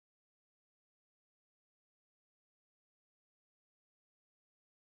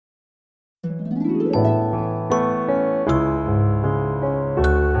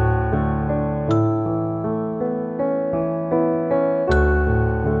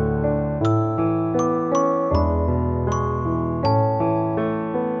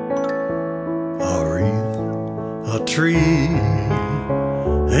A tree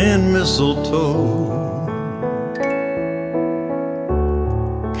and mistletoe,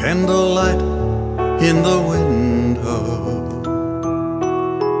 candlelight in the window,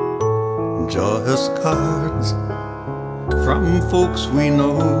 joyous cards from folks we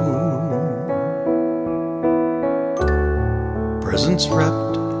know, presents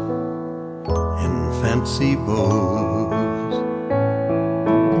wrapped in fancy bows,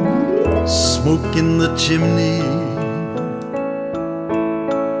 smoke in the chimney,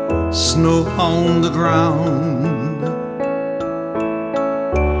 snow on the ground,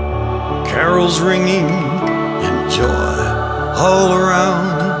 carols ringing and joy all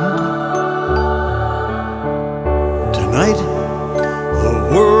around. Tonight the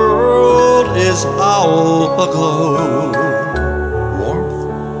world is all aglow, warmth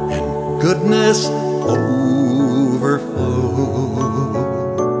and goodness overflow.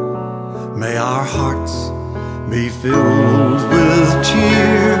 May our hearts be filled with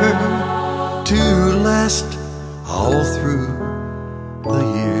cheer to last all through the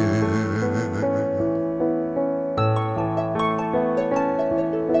year.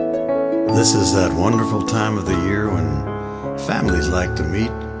 This is that wonderful time of the year when families like to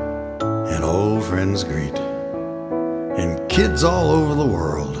meet and old friends greet, and kids all over the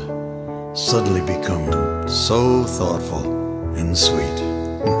world suddenly become so thoughtful and sweet.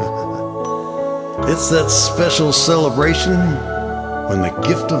 It's that special celebration when the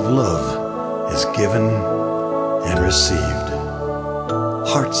gift of love is given and received.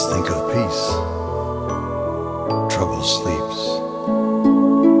 Hearts think of peace, trouble sleeps.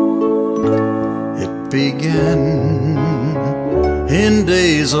 It began in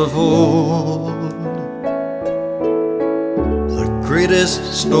days of old, the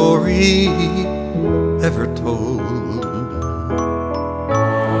greatest story ever told.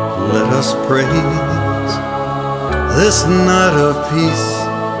 Let us praise this night of peace,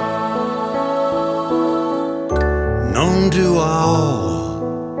 known to all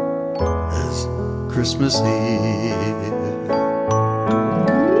as Christmas Eve.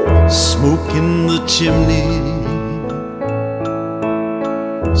 Smoke in the chimney,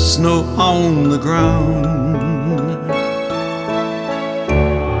 snow on the ground,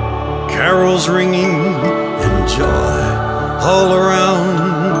 carols ringing and joy all around.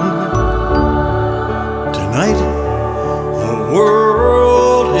 Tonight the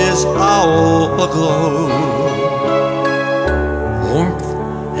world is all aglow, warmth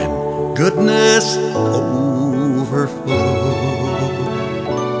and goodness overflow.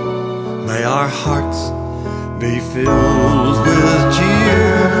 May our hearts be filled with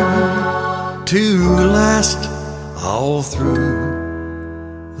cheer to last all through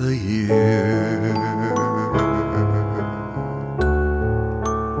the year.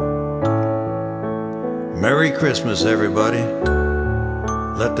 Merry Christmas, everybody.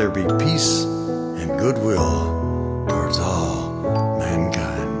 Let there be peace and goodwill towards all.